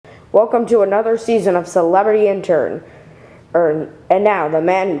Welcome to another season of Celebrity Intern. And now, the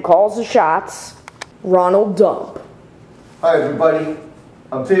man who calls the shots, Ronald Dump. Hi everybody,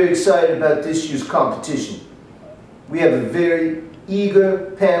 I'm very excited about this year's competition. We have a very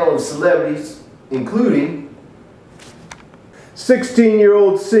eager panel of celebrities, including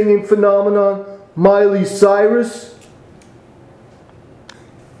 16-year-old singing phenomenon Miley Cyrus,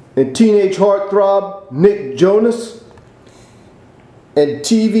 and teenage heartthrob Nick Jonas, and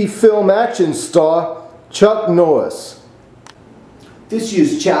TV film action star Chuck Norris. This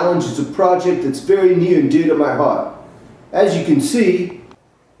year's challenge is a project that's very near and dear to my heart. As you can see,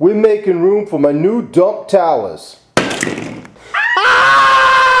 we're making room for my new dump towers.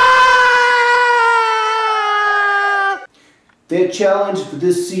 Their challenge for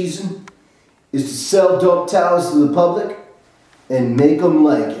this season is to sell dump towers to the public and make them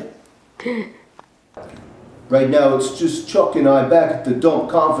like it. Right now it's just Chuck and I back at the dump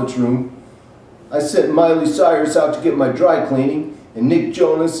conference room. I sent Miley Cyrus out to get my dry cleaning, and Nick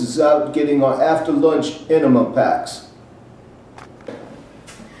Jonas is out getting our after lunch enema packs.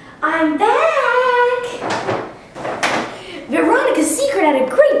 I'm back! Veronica's Secret had a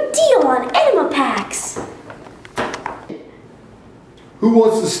great deal on enema packs. Who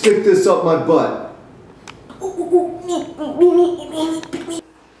wants to stick this up my butt? Me.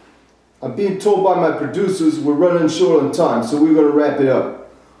 I'm being told by my producers we're running short on time, so we're going to wrap it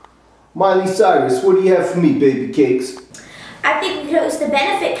up. Miley Cyrus, what do you have for me, baby cakes? I think we could host a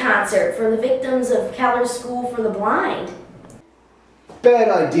benefit concert for the victims of Keller School for the Blind. Bad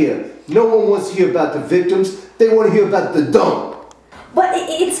idea. No one wants to hear about the victims. They want to hear about the dump. But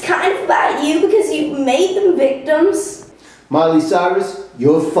it's kind of about you because you made them victims. Miley Cyrus,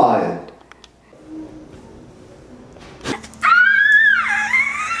 you're fired.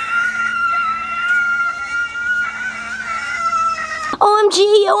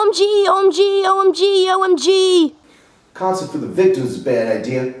 OMG, OMG, OMG, OMG, OMG. Concert for the victims is a bad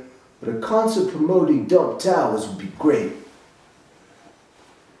idea, but a concert promoting dump towers would be great.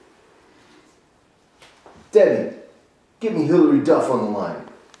 Debbie, get me Hillary Duff on the line.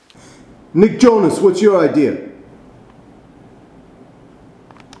 Nick Jonas, what's your idea?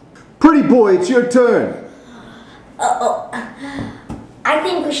 Pretty boy, it's your turn. I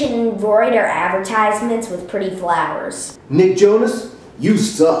think we should embroider advertisements with pretty flowers. Nick Jonas, you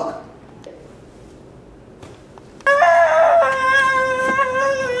suck.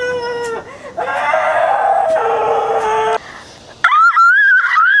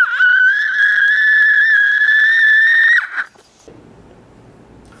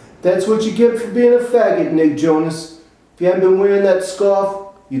 That's what you get for being a faggot, Nick Jonas. If you hadn't been wearing that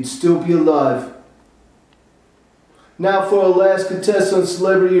scarf, you'd still be alive. Now for our last contestant on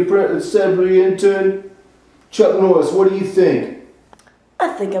Celebrity Intern, Chuck Norris, what do you think? I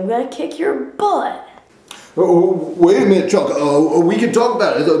think I'm gonna kick your butt. Oh, wait a minute, Chuck. We can talk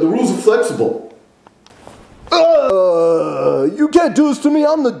about it. The rules are flexible. You can't do this to me.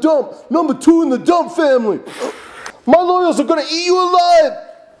 I'm the dump. Number 2 in the dump family. My lawyers are gonna eat you alive.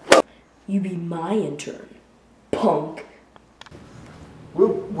 You be my intern, punk.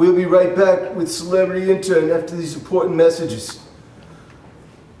 We'll be right back with Celebrity Intern after these important messages.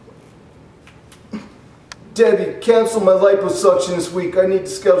 Debbie, cancel my liposuction this week. I need to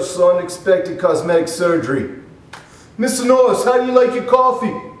schedule some unexpected cosmetic surgery. Mr. Norris, how do you like your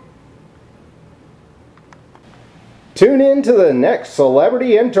coffee? Tune in to the next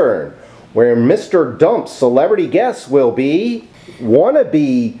Celebrity Intern, where Mr. Dump's celebrity guest will be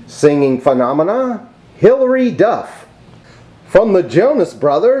wannabe singing phenomena Hillary Duff. From the Jonas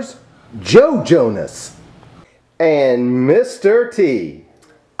Brothers, Joe Jonas. And Mr. T.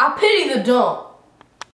 I pity the dump.